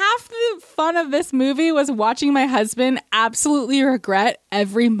 And half the fun of this movie was watching my husband absolutely regret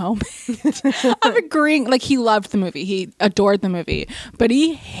every moment of agreeing. Like, he loved the movie. He adored the movie. But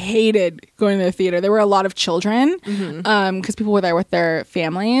he hated going to the theater. There were a lot of children because people were there with their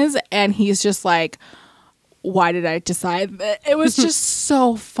families. And he's just like, why did I decide that? It was just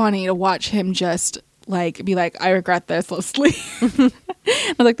so funny to watch him just like be like, I regret this. Let's leave.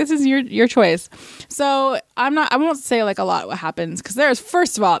 I was like, this is your choice. So I won't say like a lot what happens because there's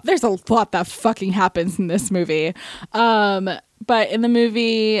a lot that fucking happens in this movie. But in the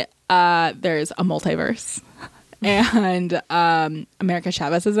movie, there's a multiverse. And America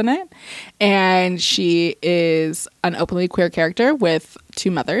Chavez is in it. And she is an openly queer character with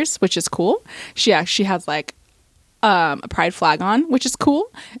two mothers, which is cool. She actually has like a pride flag on, which is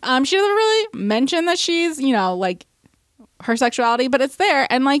cool. She doesn't really mention that she's, like her sexuality, but it's there.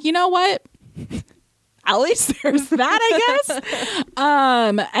 And like, you know what? At least there's that, I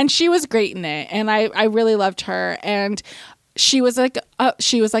guess. And she was great in it. And I really loved her. And she was like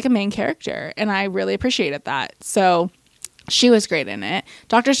a main character. And I really appreciated that. So she was great in it.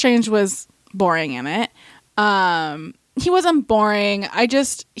 Doctor Strange was boring in it. He wasn't boring.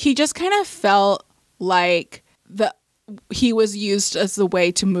 He just kind of felt like he was used as the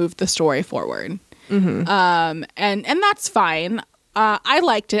way to move the story forward. And that's fine. I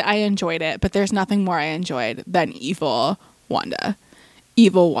liked it. I enjoyed it, but there's nothing more I enjoyed than evil Wanda.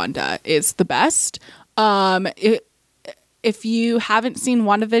 Evil Wanda is the best. If you haven't seen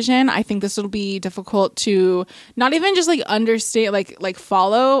WandaVision, I think this will be difficult to not even just like understand, like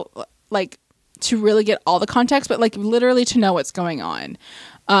follow, like to really get all the context, but like literally to know what's going on.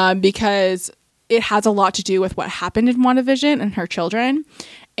 Because it has a lot to do with what happened in WandaVision and her children.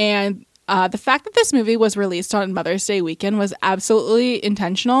 And the fact that this movie was released on Mother's Day weekend was absolutely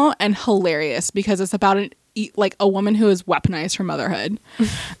intentional and hilarious because it's about a woman who has weaponized her motherhood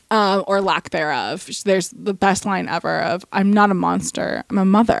or lack there's the best line ever of, I'm not a monster, I'm a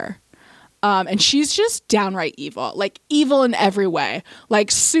mother. And she's just downright evil, like evil in every way,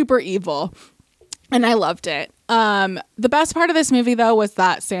 like super evil. And I loved it. The best part of this movie, though, was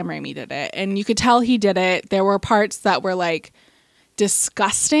that Sam Raimi did it. And you could tell he did it. There were parts that were like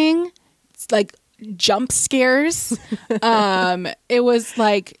disgusting, like jump scares. It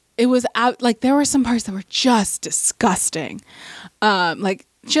was out, like there were some parts that were just disgusting. Like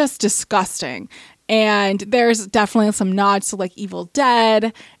just disgusting. And there's definitely some nods to like Evil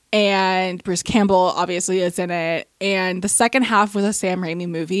Dead. And Bruce Campbell obviously is in it. And the second half was a Sam Raimi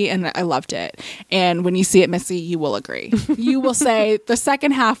movie, and I loved it. And when you see it, Missy, you will agree. You will say the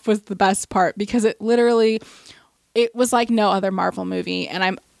second half was the best part because it was like no other Marvel movie.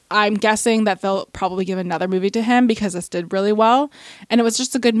 And I'm guessing that they'll probably give another movie to him because this did really well. And it was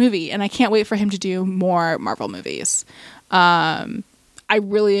just a good movie. And I can't wait for him to do more Marvel movies. I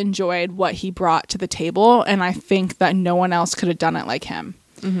really enjoyed what he brought to the table. And I think that no one else could have done it like him.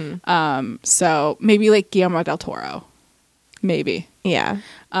 Mm-hmm. So maybe like Guillermo del Toro, maybe. Yeah.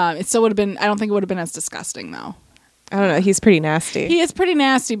 It still would have been, I don't think it would have been as disgusting though. I don't know. He's pretty nasty. He is pretty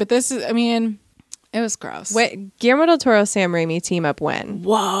nasty, but this is, I mean, it was gross. Wait, Guillermo del Toro, Sam Raimi team up when?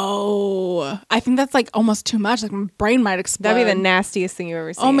 Whoa. I think that's like almost too much. Like my brain might explode. That'd be the nastiest thing you've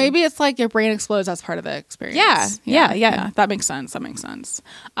ever seen. Oh, maybe it's like your brain explodes as part of the experience. Yeah. That makes sense. But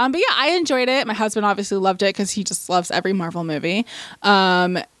yeah, I enjoyed it. My husband obviously loved it because he just loves every Marvel movie.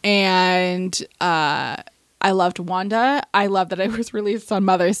 I loved Wanda. I love that it was released on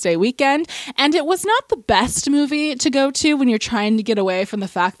Mother's Day weekend. And it was not the best movie to go to when you're trying to get away from the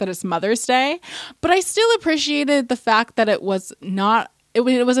fact that it's Mother's Day. But I still appreciated the fact that it was not, it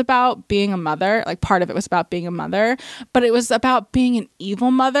was about being a mother. Like part of it was about being a mother. But it was about being an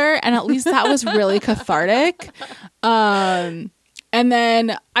evil mother. And at least that was really cathartic. And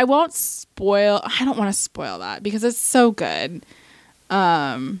then I don't want to spoil that because it's so good.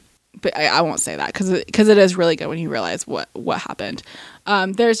 But I won't say that because it is really good when you realize what happened.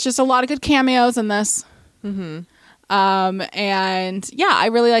 There's just a lot of good cameos in this. Mm-hmm. And yeah, I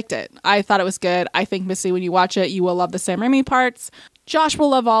really liked it. I thought it was good. I think, Missy, when you watch it, you will love the Sam Raimi parts. Josh will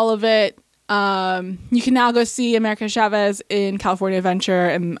love all of it. You can now go see America Chavez in California Adventure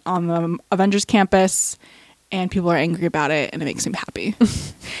and on the Avengers campus. And people are angry about it, and it makes him happy.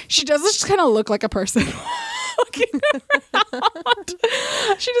 She does just kind of look like a person walking around.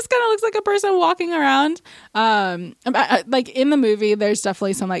 She just kind of looks like a person walking around. Like in the movie, there's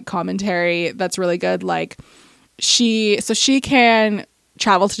definitely some like commentary that's really good. Like she can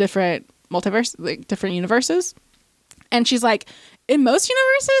travel to different different universes, and she's like, in most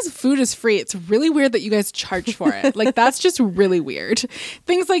universes, food is free. It's really weird that you guys charge for it. Like, that's just really weird.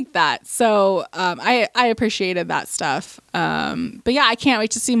 Things like that. So I appreciated that stuff. But yeah, I can't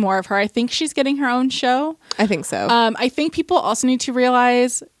wait to see more of her. I think she's getting her own show. I think so. I think people also need to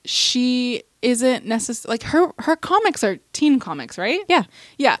realize she isn't necessarily, like, her comics are teen comics, right? Yeah.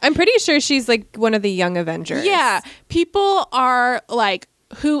 Yeah. I'm pretty sure she's like one of the young Avengers. Yeah. People are like,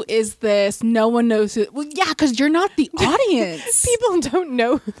 who is this? No one knows who. Well, yeah, because you're not the audience. People don't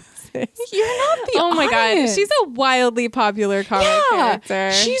know who this is. You're not the audience. Oh my god, she's a wildly popular comic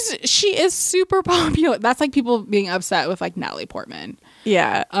character. She is super popular. That's like people being upset with like Natalie Portman.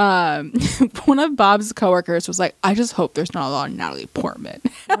 Yeah. One of Bob's coworkers was like, I just hope there's not a lot of Natalie Portman.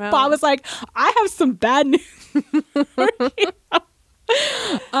 Well. Bob was like, I have some bad news for you.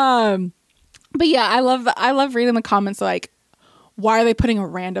 But yeah, I love reading the comments like, why are they putting a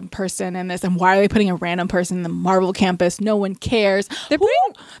random person in this? And why are they putting a random person in the Marvel campus? No one cares. Who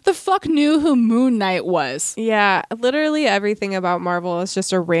the fuck knew who Moon Knight was? Yeah, literally everything about Marvel is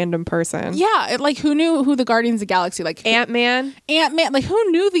just a random person. Yeah, like who knew who the Guardians of the Galaxy? Like Ant-Man. Like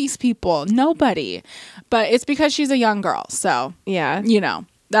who knew these people? Nobody. But it's because she's a young girl. So yeah, you know,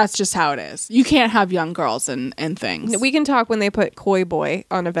 that's just how it is. You can't have young girls and things. We can talk when they put Koi Boy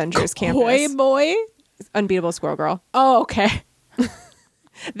on Avengers campus. Koi Boy? Unbeatable Squirrel Girl. Oh, okay.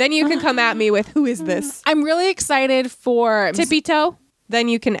 Then you can come at me with, who is this? I'm really excited for Tippy Toe. Then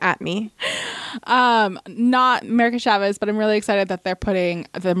you can at me. Not America Chavez, but I'm really excited that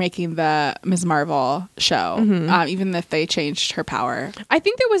they're making the Ms. Marvel show. Mm-hmm. Even if they changed her power. I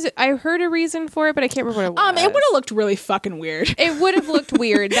think I heard a reason for it, but I can't remember what it was. It would have looked really fucking weird. It would have looked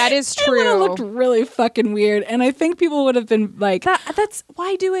weird. That is true. It would have looked really fucking weird. And I think people would have been like, that's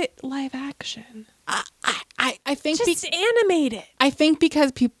why do it live action? I think just animate it. I think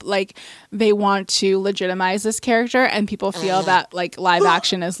because people like they want to legitimize this character, and people feel that like live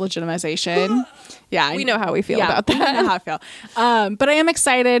action is legitimization. Yeah, we know how we feel about that. We know how I feel. But I am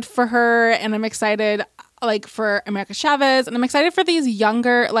excited for her, and I'm excited like for America Chavez, and I'm excited for these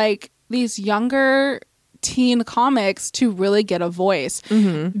younger teen comics to really get a voice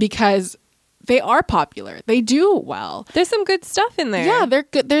because they are popular. They do well. There's some good stuff in there. Yeah, they're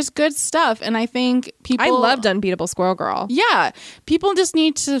good. There's good stuff, and I think people. I loved Unbeatable Squirrel Girl. Yeah, people just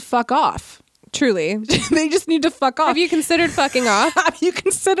need to fuck off. Truly. They just need to fuck off. Have you considered fucking off? Have you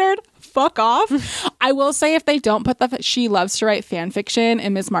considered fuck off? I will say, if they don't put the she loves to write fan fiction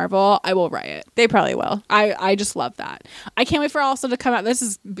in Ms. Marvel, I will write it. They probably will. I just love that. I can't wait for also to come out. This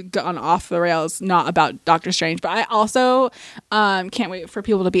has gone off the rails, not about Doctor Strange, but I also can't wait for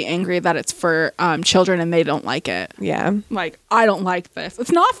people to be angry that it's for children and they don't like it. Yeah. Like, I don't like this.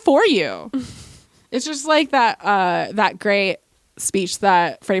 It's not for you. It's just like that great speech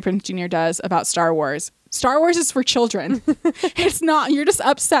that Freddie Prinze Jr. does about Star Wars. Star Wars is for children. It's not. You're just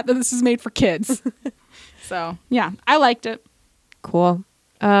upset that this is made for kids. So, yeah, I liked it. Cool.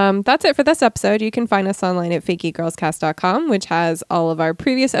 That's it for this episode. You can find us online at fakeygirlscast.com, which has all of our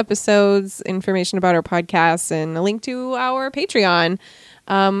previous episodes, information about our podcasts, and a link to our Patreon,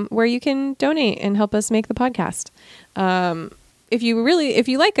 where you can donate and help us make the podcast. If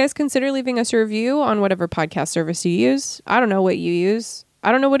you like us, consider leaving us a review on whatever podcast service you use. I don't know what you use.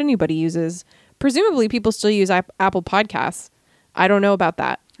 I don't know what anybody uses. Presumably people still use Apple Podcasts. I don't know about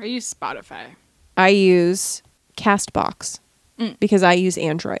that. I use Spotify. I use Castbox because I use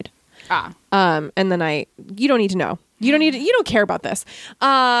Android. And then you don't need to know. You don't care about this.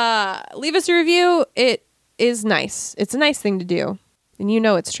 Leave us a review. It is nice. It's a nice thing to do. And you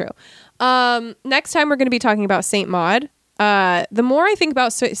know it's true. Next time we're going to be talking about Saint Maud. The more I think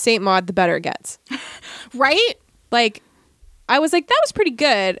about Saint Maud, the better it gets. Right? Like, I was like, that was pretty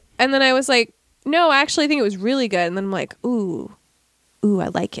good. And then I was like, no, I actually think it was really good. And then I'm like, ooh, I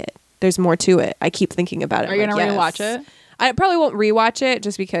like it. There's more to it. I keep thinking about it. Are you going to rewatch it? I probably won't rewatch it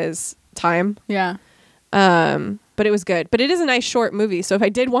just because time. Yeah. But it was good. But it is a nice short movie. So if I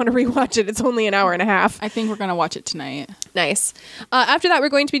did want to rewatch it, it's only an hour and a half. I think we're going to watch it tonight. Nice. After that, we're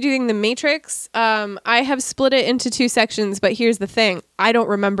going to be doing The Matrix. I have split it into 2 sections, but here's the thing. I don't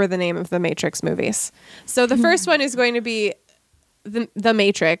remember the name of the Matrix movies. So the first one is going to be the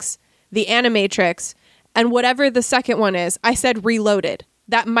Matrix, the Animatrix, and whatever the second one is. I said Reloaded.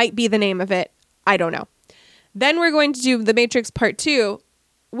 That might be the name of it. I don't know. Then we're going to do The Matrix Part 2,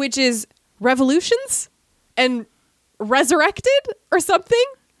 which is Revolutions and Resurrected or something.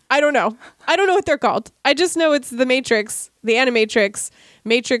 I don't know. I don't know what they're called. I just know it's The Matrix, the Animatrix,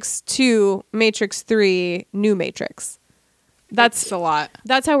 Matrix 2, Matrix 3, New Matrix. That's a lot.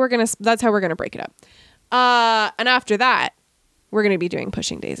 That's how we're gonna break it up. And after that, we're gonna be doing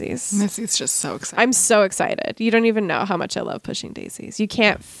Pushing Daisies. Missy's just so excited. I'm so excited. You don't even know how much I love Pushing Daisies. You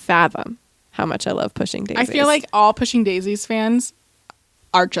can't fathom how much I love Pushing Daisies. I feel like all Pushing Daisies fans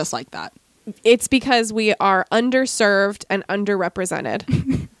are just like that. It's because we are underserved and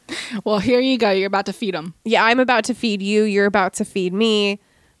underrepresented. Well, here you go. You're about to feed them. Yeah, I'm about to feed you. You're about to feed me.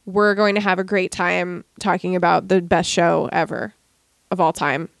 We're going to have a great time talking about the best show ever of all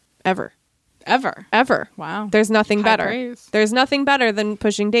time. Ever. Wow. There's nothing High better. praise. There's nothing better than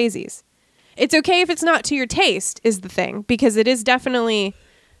Pushing Daisies. It's okay if it's not to your taste is the thing, because it is definitely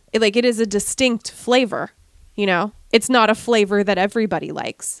like it is a distinct flavor, you know? It's not a flavor that everybody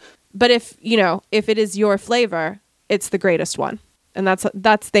likes. But if it is your flavor, it's the greatest one. And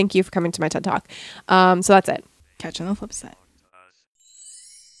that's thank you for coming to my TED Talk. So that's it. Catch you on the flip side.